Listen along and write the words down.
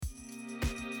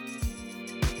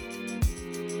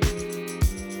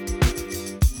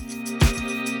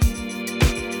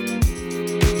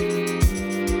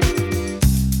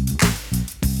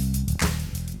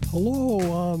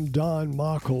Don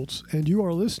Machholz, and you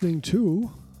are listening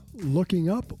to Looking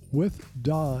Up with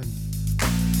Don.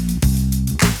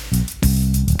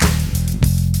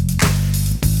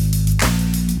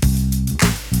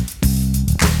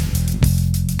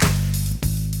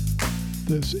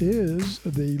 This is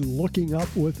the Looking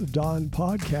Up with Don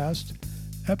podcast,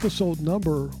 episode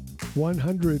number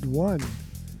 101,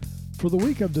 for the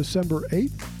week of December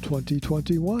 8th,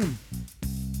 2021.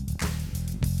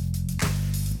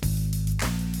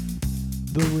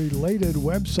 The related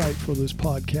website for this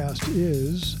podcast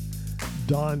is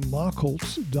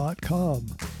donmachholz.com.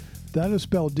 That is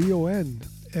spelled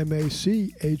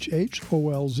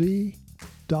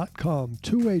DONMACHHOLZ.com.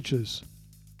 2 H's.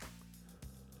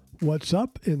 What's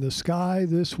up in the sky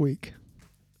this week?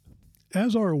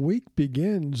 As our week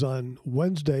begins on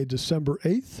Wednesday, December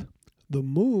 8th, the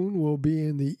moon will be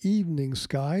in the evening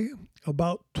sky,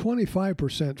 about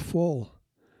 25% full.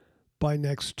 By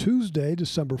next Tuesday,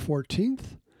 December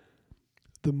 14th,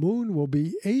 the moon will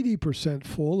be 80%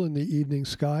 full in the evening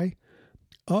sky,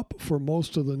 up for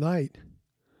most of the night.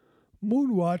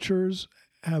 Moon watchers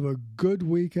have a good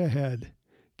week ahead.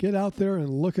 Get out there and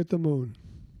look at the moon.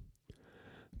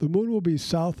 The moon will be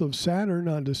south of Saturn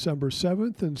on December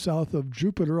 7th and south of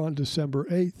Jupiter on December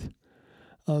 8th.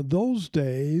 On those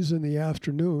days in the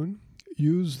afternoon,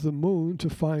 use the moon to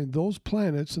find those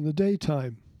planets in the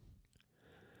daytime.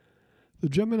 The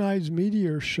Gemini's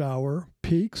meteor shower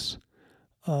peaks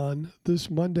on this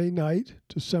Monday night,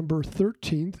 December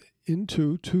 13th,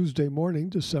 into Tuesday morning,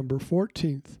 December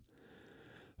 14th.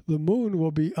 The moon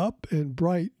will be up and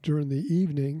bright during the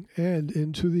evening and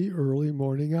into the early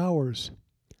morning hours.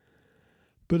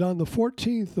 But on the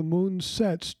 14th, the moon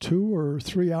sets 2 or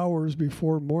 3 hours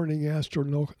before morning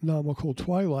astronomical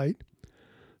twilight,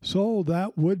 so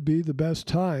that would be the best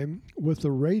time with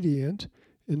the radiant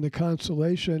in the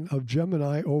constellation of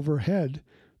Gemini overhead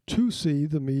to see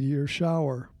the meteor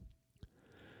shower.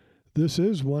 This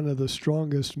is one of the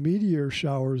strongest meteor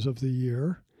showers of the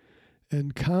year,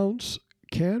 and counts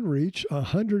can reach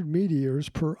 100 meteors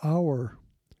per hour.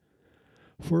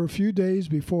 For a few days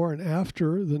before and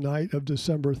after the night of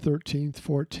December 13th,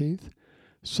 14th,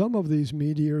 some of these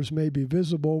meteors may be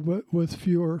visible but with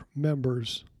fewer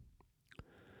members.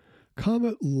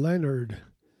 Comet Leonard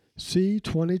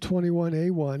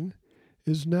C2021A1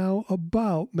 is now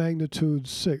about magnitude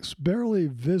 6, barely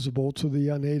visible to the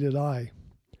unaided eye.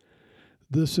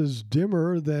 This is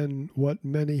dimmer than what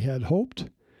many had hoped,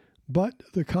 but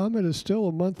the comet is still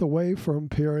a month away from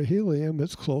perihelion,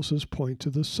 its closest point to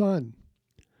the Sun.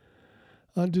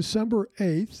 On December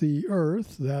 8th, the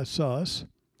Earth, that's us,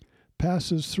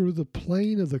 passes through the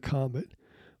plane of the comet,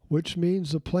 which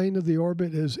means the plane of the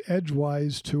orbit is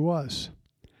edgewise to us.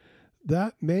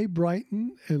 That may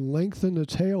brighten and lengthen the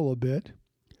tail a bit,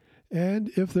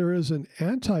 and if there is an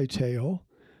anti-tail,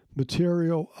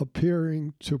 material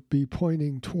appearing to be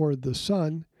pointing toward the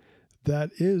Sun, that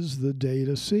is the day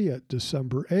to see it,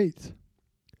 December 8th.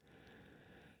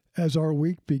 As our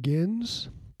week begins,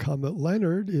 Comet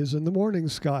Leonard is in the morning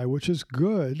sky, which is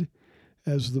good,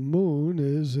 as the moon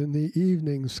is in the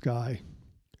evening sky.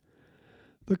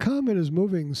 The comet is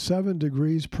moving 7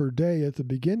 degrees per day at the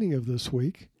beginning of this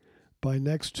week. By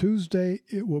next Tuesday,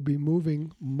 it will be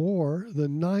moving more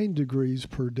than 9 degrees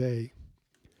per day.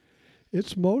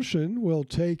 Its motion will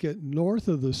take it north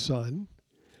of the Sun,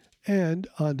 and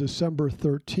on December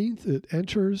 13th, it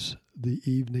enters the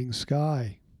evening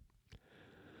sky.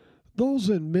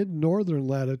 Those in mid-northern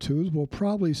latitudes will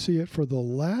probably see it for the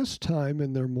last time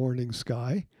in their morning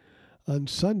sky on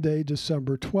Sunday,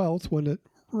 December 12th, when it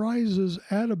rises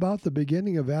at about the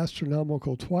beginning of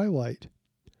astronomical twilight.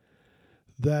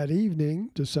 That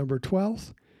evening, December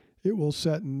 12th, it will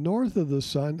set north of the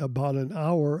Sun about an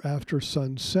hour after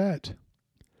sunset.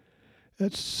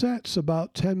 It sets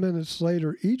about 10 minutes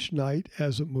later each night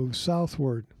as it moves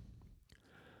southward.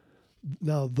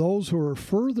 Now, those who are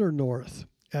further north,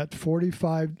 at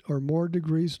 45 or more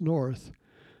degrees north,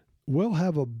 will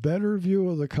have a better view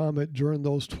of the comet during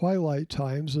those twilight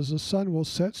times, as the sun will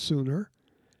set sooner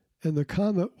and the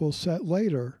comet will set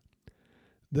later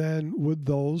than would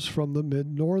those from the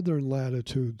mid-northern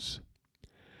latitudes.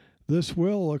 This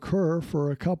will occur for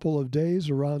a couple of days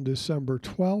around December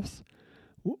 12th,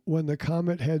 when the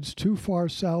comet heads too far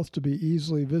south to be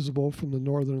easily visible from the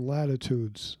northern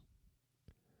latitudes.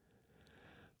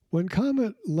 When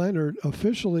Comet Leonard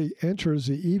officially enters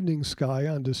the evening sky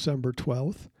on December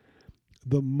 12th,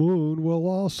 the moon will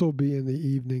also be in the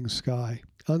evening sky,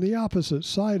 on the opposite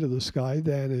side of the sky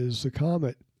than is the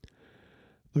comet.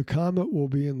 The comet will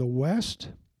be in the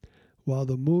west, while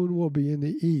the moon will be in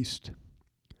the east.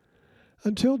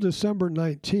 Until December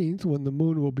 19th, when the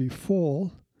moon will be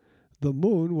full, The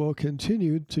moon will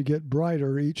continue to get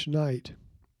brighter each night.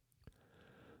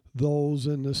 Those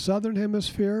in the southern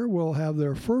hemisphere will have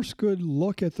their first good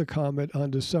look at the comet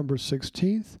on December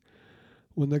 16th,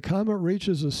 when the comet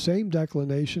reaches the same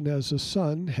declination as the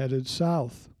sun headed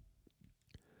south.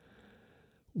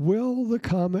 Will the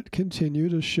comet continue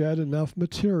to shed enough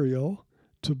material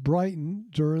to brighten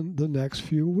during the next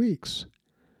few weeks?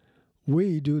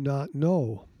 We do not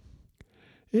know.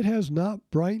 It has not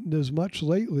brightened as much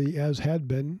lately as had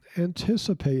been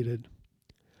anticipated.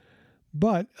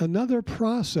 But another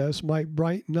process might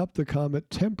brighten up the comet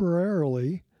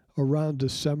temporarily around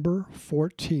December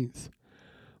 14th,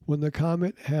 when the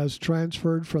comet has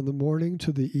transferred from the morning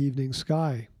to the evening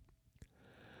sky.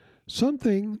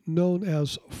 Something known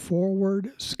as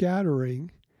forward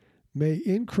scattering may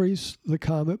increase the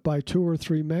comet by 2 or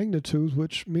 3 magnitudes,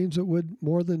 which means it would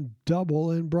more than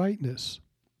double in brightness.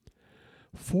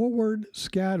 Forward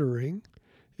scattering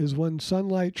is when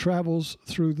sunlight travels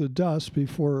through the dust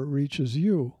before it reaches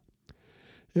you.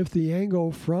 If the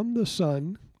angle from the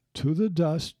sun to the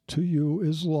dust to you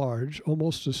is large,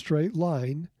 almost a straight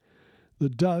line, the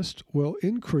dust will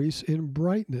increase in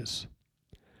brightness.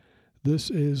 This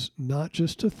is not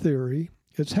just a theory,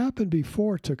 it's happened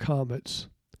before to comets.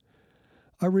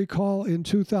 I recall in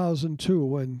 2002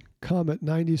 when Comet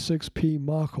 96P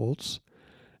Machholz,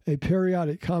 a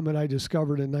periodic comet I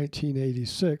discovered in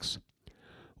 1986,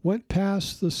 went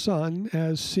past the sun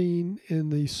as seen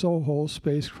in the SOHO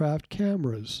spacecraft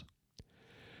cameras.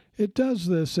 It does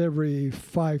this every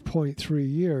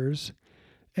 5.3 years,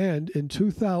 and in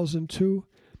 2002,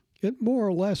 it more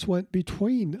or less went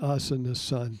between us and the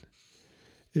sun.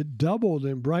 It doubled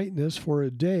in brightness for a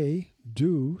day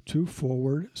due to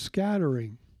forward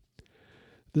scattering.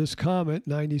 This comet,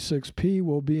 96P,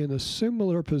 will be in a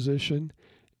similar position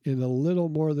in a little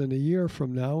more than a year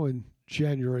from now in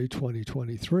January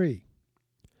 2023.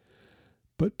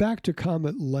 But back to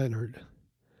Comet Leonard.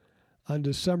 On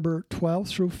December 12th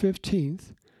through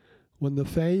 15th, when the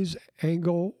phase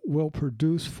angle will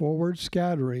produce forward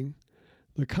scattering,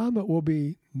 the comet will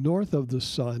be north of the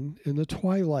sun in the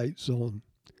twilight zone.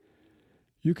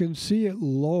 You can see it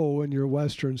low in your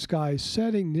western sky,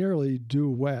 setting nearly due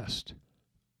west.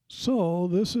 So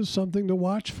this is something to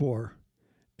watch for,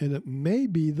 and it may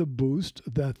be the boost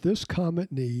that this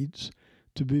comet needs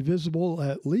to be visible,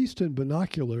 at least in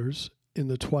binoculars, in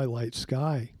the twilight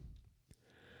sky.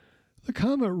 The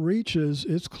comet reaches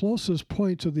its closest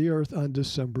point to the Earth on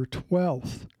December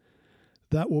 12th.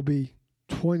 That will be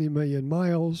 20 million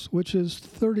miles, which is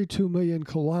 32 million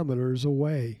kilometers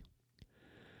away.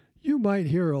 You might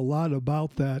hear a lot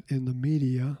about that in the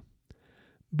media,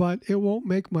 but it won't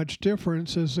make much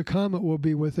difference as the comet will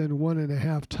be within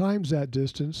 1.5 times that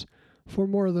distance for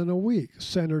more than a week,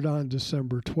 centered on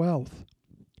December 12th.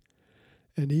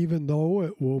 And even though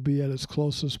it will be at its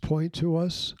closest point to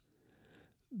us,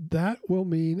 that will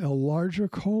mean a larger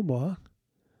coma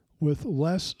with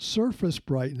less surface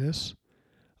brightness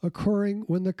occurring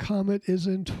when the comet is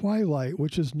in twilight,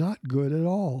 which is not good at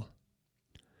all.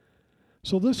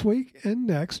 So this week and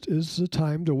next is the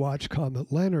time to watch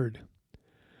Comet Leonard.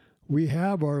 We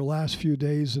have our last few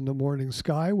days in the morning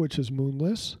sky, which is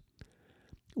moonless,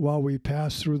 while we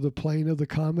pass through the plane of the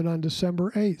comet on December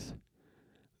 8th.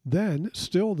 Then,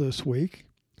 still this week,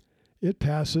 it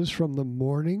passes from the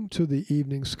morning to the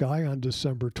evening sky on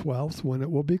December 12th, when it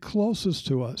will be closest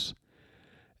to us.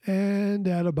 And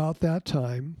at about that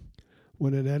time,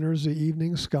 when it enters the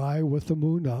evening sky with the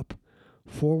moon up,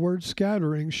 forward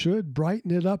scattering should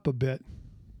brighten it up a bit.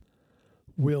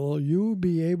 Will you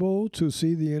be able to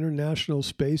see the International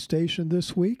Space Station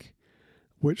this week,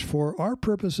 which for our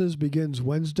purposes begins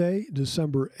Wednesday,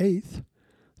 December 8th,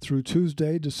 through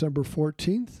Tuesday, December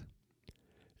 14th?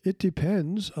 It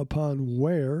depends upon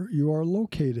where you are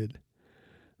located.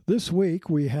 This week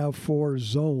we have 4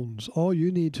 zones. All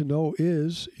you need to know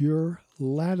is your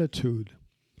latitude.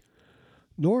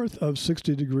 North of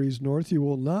 60 degrees north, you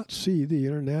will not see the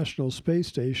International Space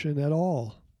Station at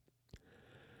all.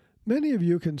 Many of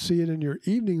you can see it in your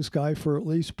evening sky for at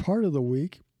least part of the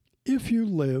week if you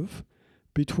live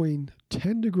between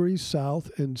 10 degrees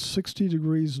south and 60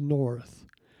 degrees north,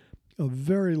 a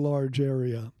very large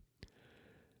area.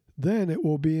 Then it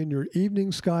will be in your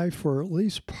evening sky for at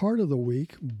least part of the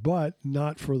week, but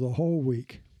not for the whole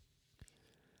week.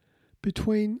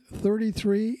 Between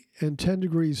 33 and 10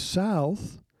 degrees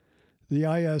south, the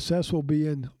ISS will be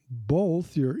in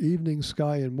both your evening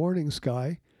sky and morning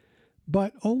sky,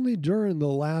 but only during the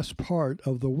last part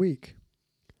of the week.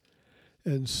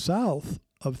 And south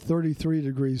of 33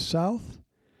 degrees south,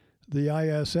 the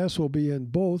ISS will be in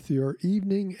both your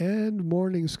evening and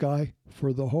morning sky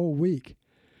for the whole week.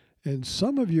 and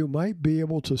some of you might be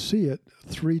able to see it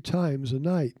 3 times a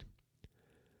night.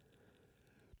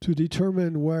 To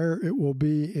determine where it will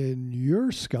be in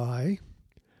your sky,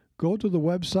 go to the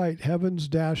website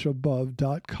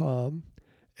heavens-above.com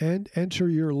and enter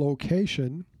your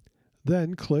location,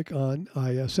 then click on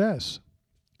ISS.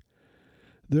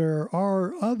 There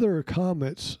are other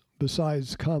comets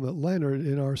besides Comet Leonard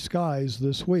in our skies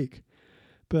this week,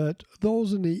 but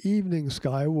those in the evening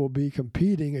sky will be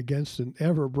competing against an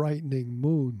ever-brightening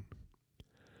moon.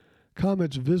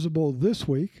 Comets visible this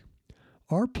week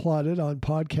are plotted on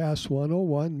Podcast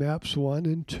 101, Maps 1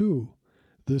 and 2,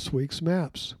 this week's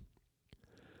maps.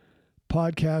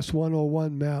 Podcast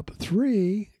 101 Map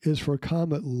 3 is for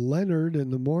Comet Leonard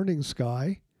in the morning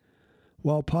sky,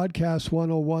 while Podcast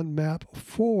 101 Map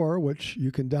 4, which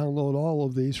you can download all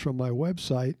of these from my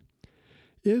website,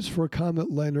 is for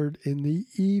Comet Leonard in the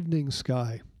evening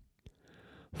sky.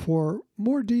 For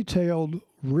more detailed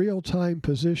real-time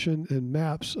position and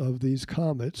maps of these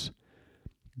comets,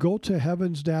 go to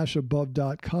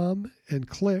heavens-above.com and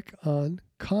click on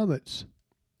Comets.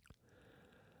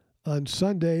 On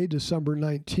Sunday, December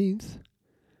 19th,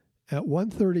 at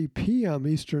 1:30 p.m.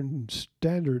 Eastern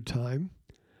Standard Time,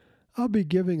 I'll be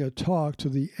giving a talk to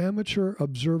the Amateur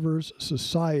Observers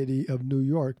Society of New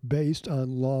York based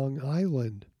on Long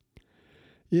Island.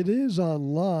 It is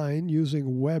online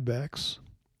using WebEx.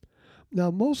 Now,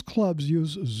 most clubs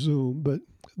use Zoom, but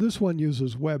this one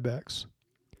uses WebEx.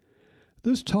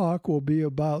 This talk will be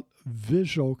about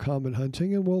visual comet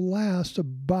hunting and will last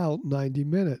about 90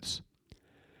 minutes.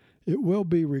 It will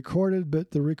be recorded,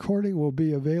 but the recording will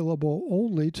be available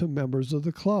only to members of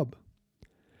the club.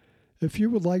 If you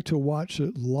would like to watch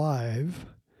it live,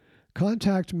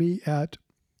 contact me at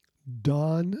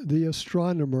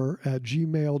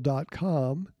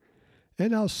dontheastronomer@gmail.com,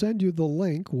 and I'll send you the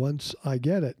link once I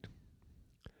get it.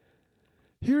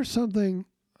 Here's something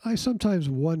I sometimes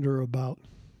wonder about.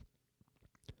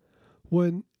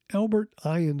 When Albert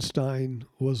Einstein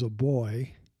was a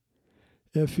boy,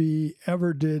 if he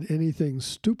ever did anything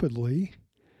stupidly,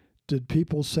 did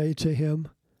people say to him,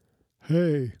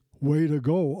 "Hey, way to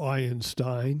go,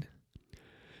 Einstein"?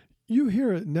 You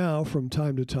hear it now from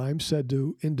time to time said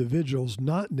to individuals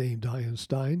not named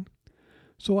Einstein,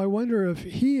 so I wonder if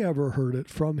he ever heard it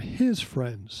from his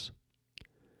friends.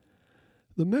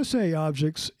 The Messier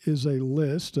objects is a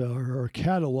list or a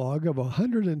catalog of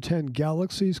 110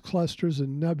 galaxies, clusters,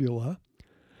 and nebula.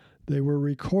 They were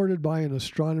recorded by an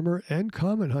astronomer and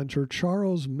comet hunter,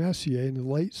 Charles Messier, in the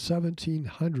late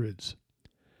 1700s.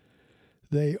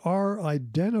 They are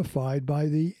identified by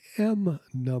the M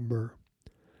number.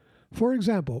 For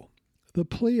example, the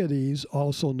Pleiades,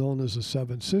 also known as the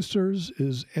Seven Sisters,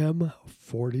 is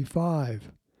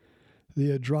M45.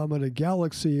 The Andromeda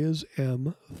Galaxy is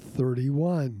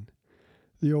M31.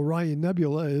 The Orion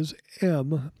Nebula is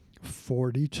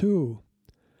M42.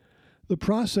 The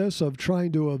process of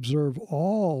trying to observe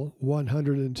all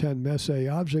 110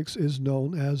 Messier objects is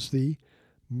known as the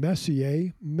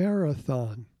Messier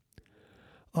Marathon.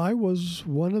 I was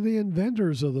one of the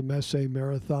inventors of the Messier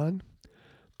Marathon,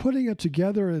 putting it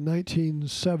together in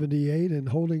 1978 and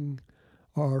holding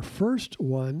our first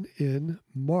one in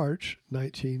March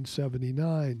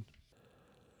 1979.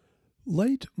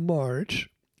 Late March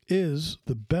is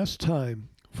the best time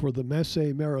for the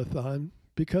Messier Marathon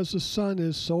because the sun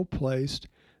is so placed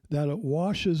that it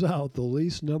washes out the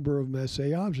least number of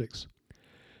Messier objects.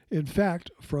 In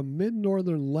fact, from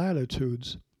mid-northern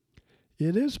latitudes,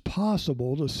 it is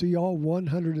possible to see all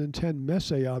 110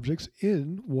 Messier objects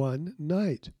in one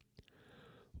night.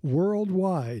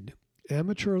 Worldwide,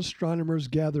 amateur astronomers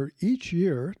gather each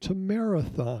year to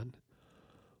marathon.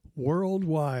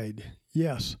 Worldwide,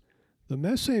 yes, the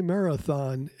Messier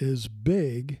Marathon is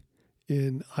big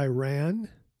in Iran,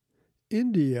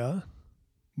 India,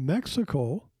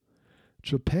 Mexico,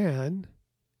 Japan,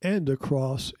 and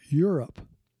across Europe.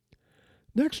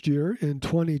 Next year, in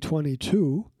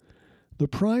 2022, the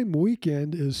prime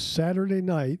weekend is Saturday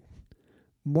night,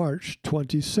 March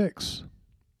 26.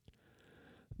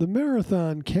 The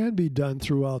marathon can be done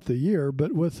throughout the year,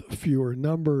 but with fewer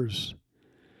numbers.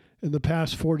 In the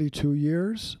past 42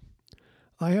 years,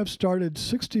 I have started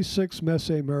 66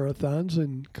 Messier marathons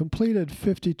and completed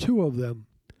 52 of them,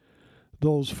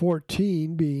 those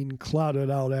 14 being clouded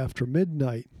out after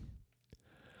midnight.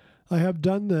 I have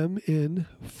done them in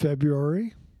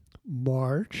February,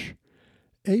 March,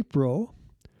 April,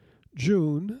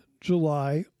 June,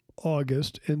 July,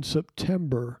 August, and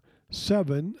September,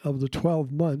 7 of the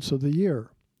 12 months of the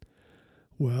year.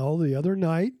 Well, the other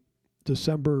night,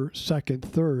 December 2nd,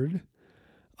 3rd,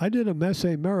 I did a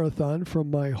Messier marathon from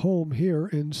my home here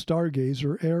in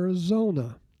Stargazer,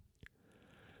 Arizona.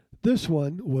 This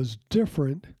one was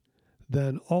different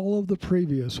than all of the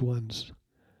previous ones.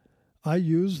 I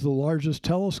used the largest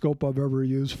telescope I've ever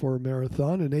used for a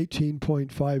marathon, an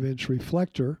 18.5-inch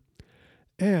reflector,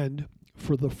 and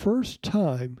for the first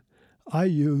time, I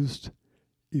used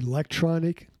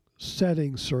electronic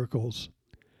setting circles.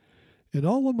 In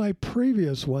all of my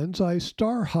previous ones, I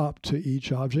star hopped to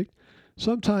each object,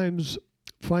 sometimes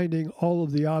finding all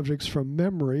of the objects from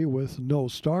memory with no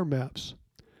star maps.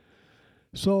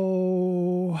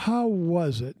 So, how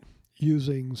was it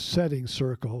using setting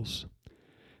circles?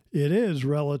 It is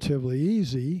relatively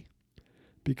easy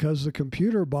because the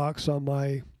computer box on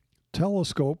my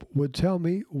telescope would tell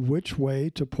me which way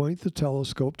to point the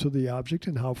telescope to the object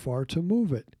and how far to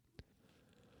move it.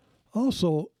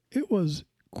 Also, it was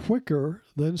quicker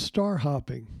than star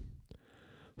hopping.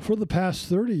 For the past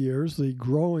 30 years, the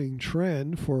growing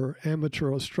trend for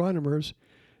amateur astronomers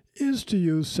is to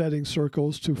use setting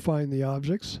circles to find the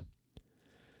objects,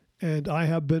 and I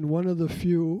have been one of the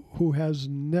few who has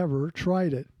never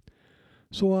tried it.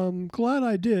 So I'm glad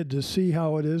I did to see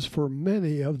how it is for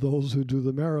many of those who do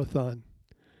the marathon.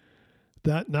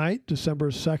 That night,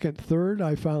 December 2nd, 3rd,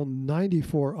 I found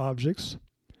 94 objects,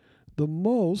 the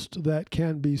most that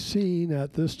can be seen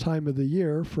at this time of the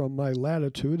year from my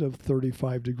latitude of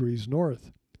 35 degrees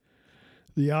north.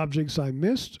 The objects I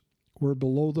missed were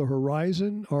below the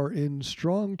horizon or in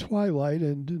strong twilight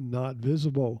and not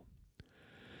visible.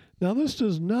 Now, this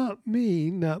does not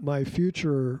mean that my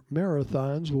future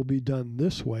marathons will be done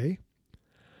this way.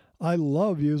 I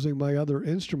love using my other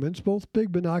instruments, both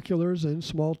big binoculars and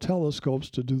small telescopes,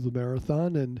 to do the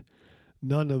marathon, and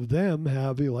none of them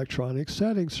have electronic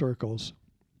setting circles.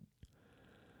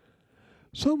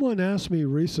 Someone asked me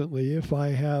recently if I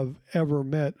have ever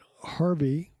met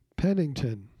Harvey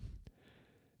Pennington.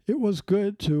 It was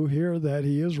good to hear that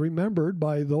he is remembered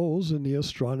by those in the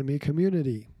astronomy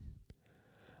community.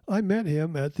 I met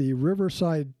him at the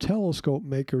Riverside Telescope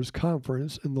Makers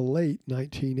Conference in the late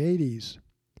 1980s.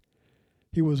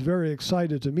 He was very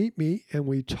excited to meet me, and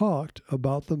we talked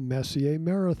about the Messier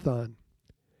Marathon.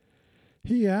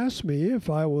 He asked me if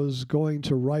I was going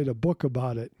to write a book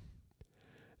about it.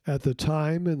 At the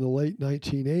time, in the late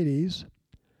 1980s,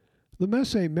 the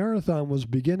Messier Marathon was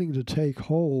beginning to take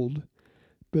hold,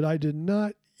 but I did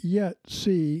not yet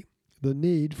see the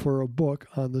need for a book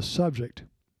on the subject.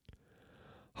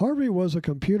 Harvey was a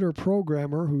computer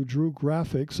programmer who drew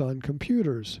graphics on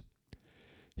computers.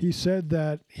 He said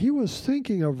that he was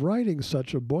thinking of writing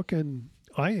such a book, and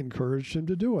I encouraged him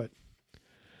to do it.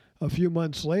 A few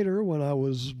months later, when I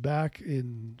was back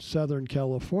in Southern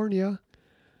California,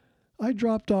 I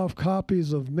dropped off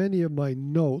copies of many of my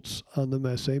notes on the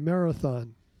Messier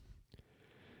Marathon.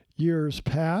 Years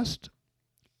passed,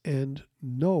 and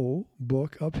no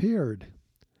book appeared.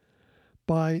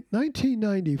 By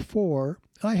 1994,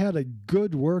 I had a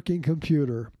good working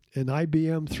computer, an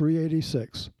IBM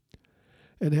 386,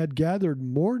 and had gathered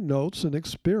more notes and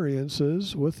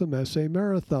experiences with the Messier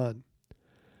Marathon.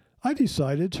 I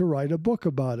decided to write a book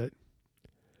about it.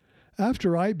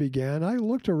 After I began, I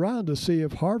looked around to see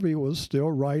if Harvey was still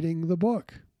writing the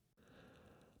book.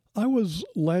 I was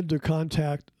led to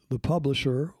contact the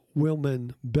publisher,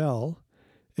 Wilman Bell,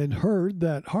 and heard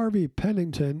that Harvey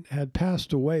Pennington had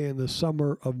passed away in the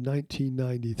summer of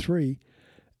 1993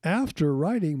 after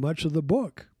writing much of the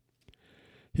book.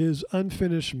 His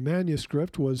unfinished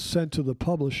manuscript was sent to the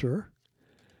publisher,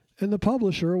 and the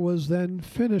publisher was then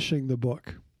finishing the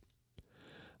book.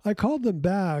 I called them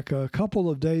back a couple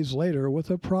of days later with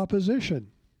a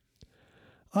proposition.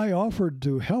 I offered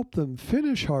to help them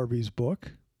finish Harvey's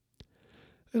book,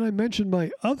 and I mentioned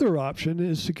my other option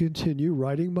is to continue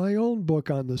writing my own book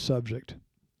on the subject.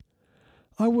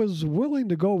 I was willing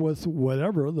to go with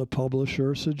whatever the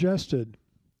publisher suggested.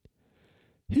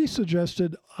 He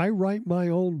suggested I write my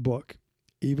own book,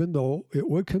 even though it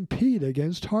would compete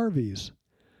against Harvey's.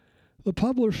 The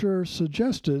publisher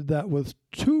suggested that with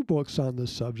 2 books on the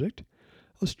subject,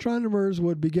 astronomers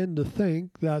would begin to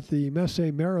think that the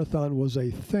Messier Marathon was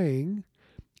a thing,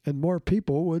 and more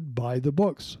people would buy the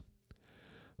books.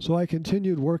 So I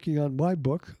continued working on my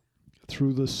book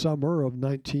through the summer of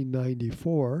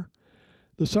 1994,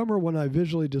 the summer when I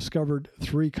visually discovered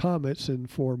 3 comets in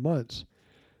 4 months.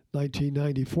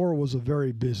 1994 was a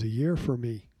very busy year for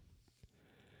me.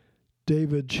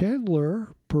 David Chandler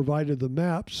provided the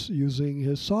maps using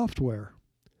his software.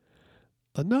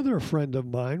 Another friend of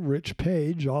mine, Rich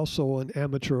Page, also an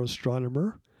amateur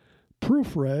astronomer,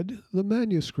 proofread the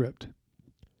manuscript.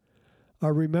 I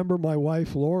remember my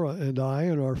wife Laura and I,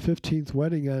 on our 15th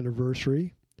wedding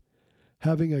anniversary,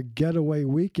 having a getaway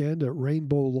weekend at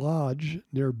Rainbow Lodge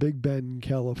near Big Bend,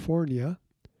 California,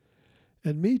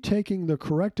 and me taking the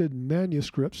corrected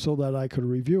manuscript so that I could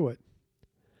review it.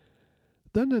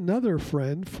 Then another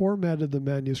friend formatted the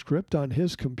manuscript on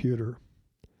his computer.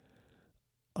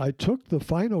 I took the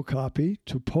final copy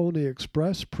to Pony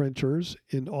Express printers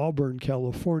in Auburn,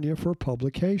 California for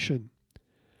publication.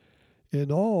 In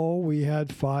all, we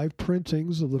had 5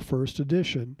 printings of the first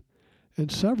edition, and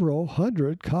several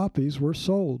hundred copies were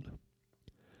sold.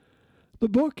 The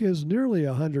book is nearly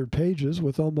 100 pages,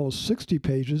 with almost 60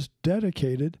 pages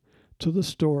dedicated to the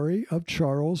story of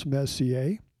Charles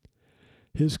Messier,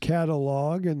 his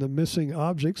catalog, and the missing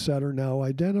objects that are now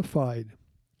identified.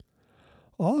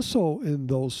 Also in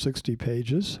those 60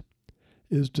 pages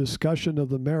is discussion of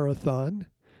the marathon,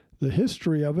 the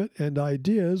history of it, and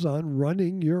ideas on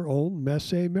running your own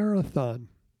Messier Marathon.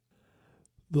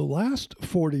 The last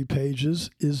 40 pages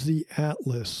is the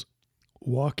atlas,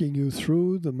 walking you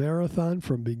through the marathon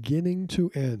from beginning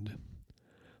to end.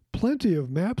 Plenty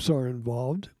of maps are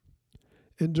involved,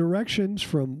 and directions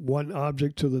from one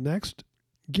object to the next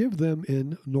give them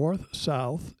in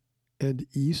north-south and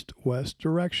east-west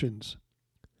directions.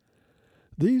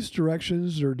 These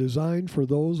directions are designed for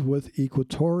those with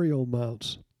equatorial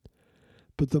mounts,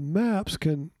 but the maps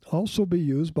can also be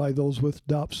used by those with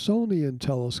Dobsonian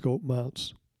telescope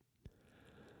mounts.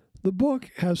 The book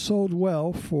has sold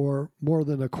well for more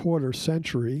than a quarter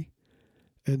century,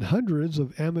 and hundreds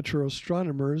of amateur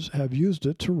astronomers have used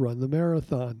it to run the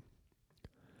marathon.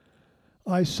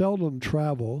 I seldom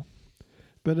travel,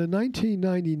 but in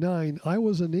 1999 I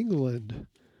was in England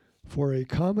for a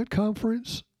comet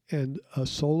conference and a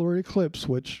solar eclipse,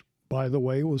 which, by the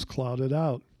way, was clouded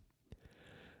out.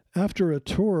 After a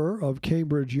tour of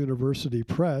Cambridge University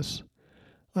Press,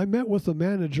 I met with the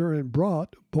manager and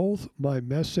brought both my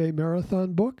Messier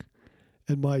Marathon book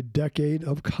and my Decade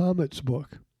of Comets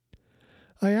book.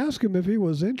 I asked him if he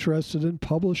was interested in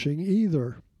publishing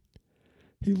either.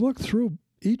 He looked through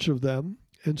each of them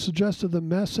and suggested the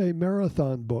Messier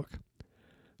Marathon book.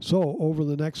 So, over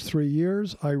the next 3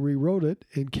 years, I rewrote it,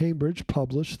 and Cambridge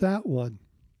published that one.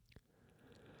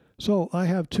 So, I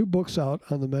have 2 books out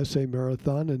on the Messier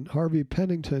Marathon, and Harvey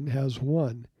Pennington has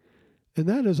 1. And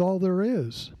that is all there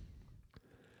is.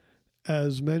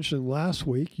 As mentioned last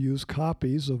week, used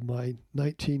copies of my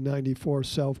 1994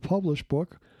 self-published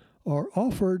book are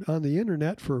offered on the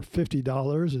internet for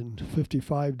 $50 and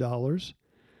 $55.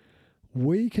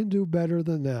 We can do better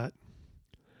than that.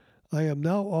 I am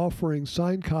now offering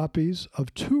signed copies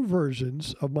of 2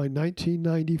 versions of my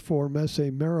 1994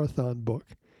 Messier Marathon book.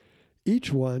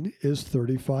 Each one is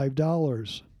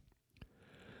 $35.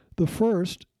 The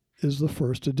first is the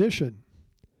first edition.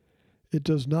 It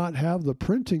does not have the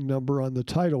printing number on the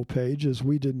title page, as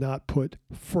we did not put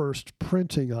first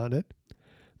printing on it,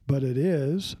 but it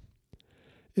is.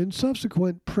 In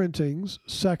subsequent printings,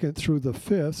 2nd through the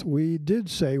 5th, we did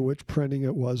say which printing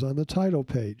it was on the title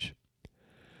page.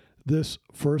 This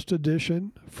first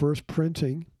edition, first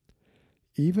printing,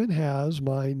 even has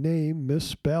my name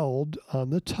misspelled on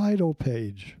the title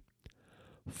page.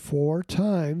 4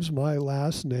 times my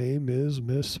last name is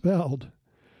misspelled.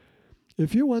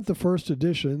 If you want the first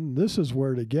edition, this is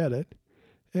where to get it.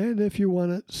 And if you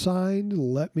want it signed,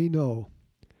 let me know.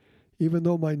 Even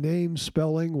though my name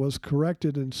spelling was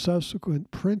corrected in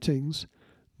subsequent printings,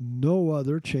 no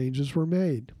other changes were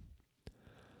made.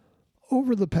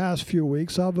 Over the past few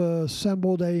weeks, I've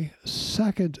assembled a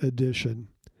 2nd edition.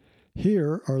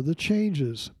 Here are the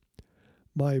changes.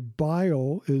 My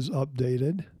bio is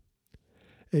updated.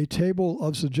 A table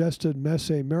of suggested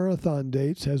Messier Marathon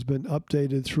dates has been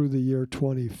updated through the year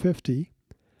 2050.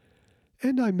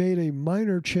 And I made a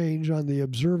minor change on the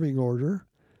observing order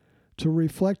to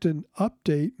reflect an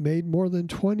update made more than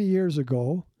 20 years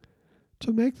ago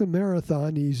to make the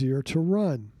marathon easier to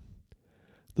run.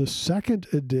 The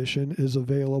 2nd edition is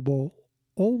available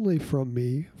only from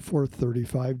me for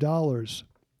 $35.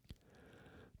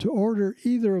 To order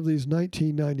either of these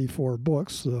 1994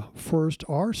 books, the first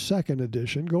or 2nd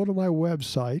edition, go to my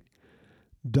website,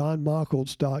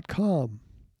 donmachholtz.com.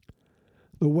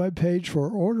 The webpage for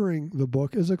ordering the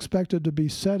book is expected to be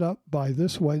set up by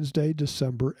this Wednesday,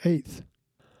 December 8th.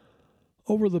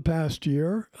 Over the past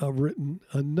year, I've written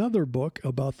another book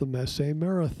about the Messier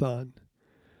Marathon.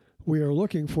 We are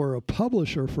looking for a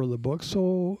publisher for the book,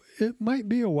 so it might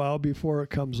be a while before it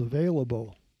comes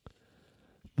available.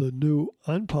 The new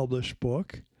unpublished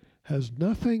book has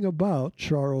nothing about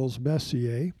Charles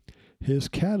Messier, his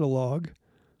catalog,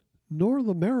 nor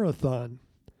the marathon.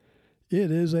 It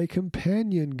is a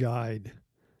companion guide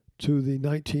to the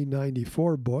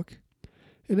 1994 book,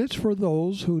 and it's for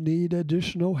those who need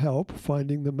additional help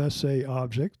finding the Messier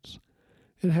objects.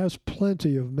 It has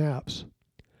plenty of maps.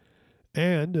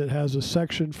 And it has a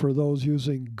section for those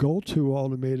using Go-To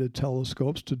automated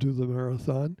telescopes to do the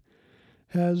marathon,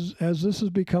 as this has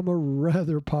become a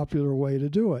rather popular way to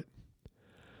do it.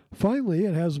 Finally,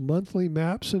 it has monthly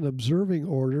maps and observing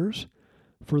orders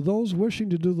for those wishing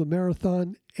to do the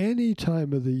marathon any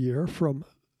time of the year from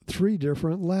 3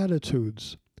 different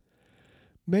latitudes.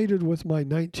 Mated with my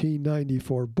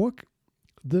 1994 book,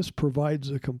 this provides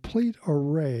a complete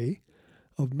array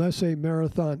of Messe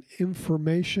Marathon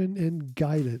information and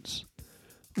guidance.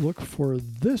 Look for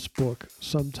this book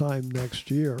sometime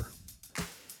next year.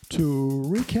 To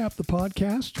recap the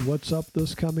podcast, what's up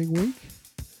this coming week?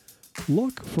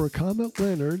 Look for Comet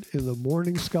Leonard in the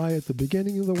morning sky at the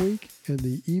beginning of the week and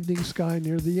the evening sky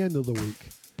near the end of the week.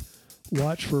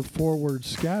 Watch for forward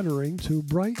scattering to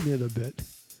brighten it a bit.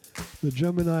 The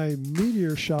Gemini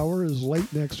meteor shower is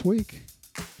late next week.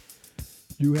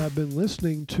 You have been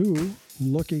listening to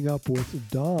Looking Up with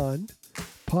Don,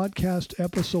 podcast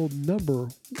episode number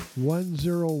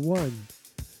 101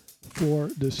 for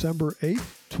December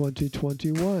 8th,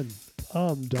 2021.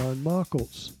 I'm Don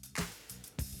Machels.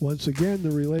 Once again,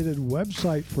 the related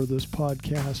website for this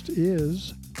podcast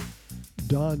is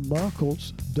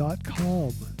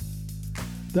donmachels.com.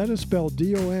 That is spelled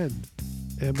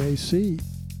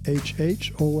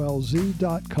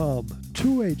DONMACHHOLZ.com.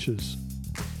 2 H's.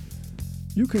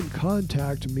 You can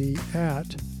contact me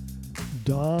at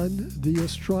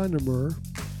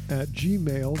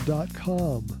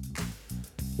dontheastronomer@gmail.com.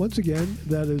 Once again,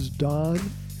 that is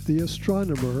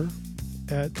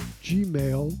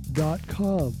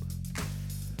dontheastronomer@gmail.com.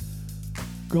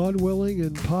 God willing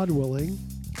and pod willing,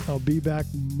 I'll be back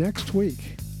next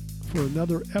week for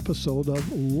another episode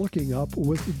of Looking Up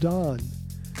with Don.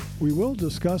 We will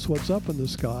discuss what's up in the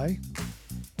sky.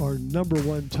 Our number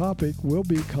one topic will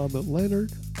be Comet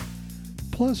Leonard.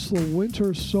 Plus, the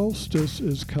winter solstice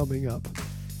is coming up.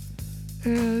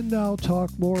 And I'll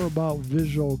talk more about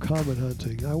visual comet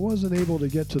hunting. I wasn't able to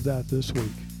get to that this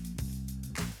week.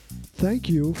 Thank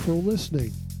you for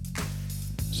listening.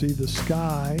 See the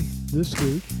sky this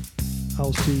week.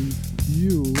 I'll see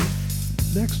you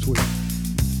next week.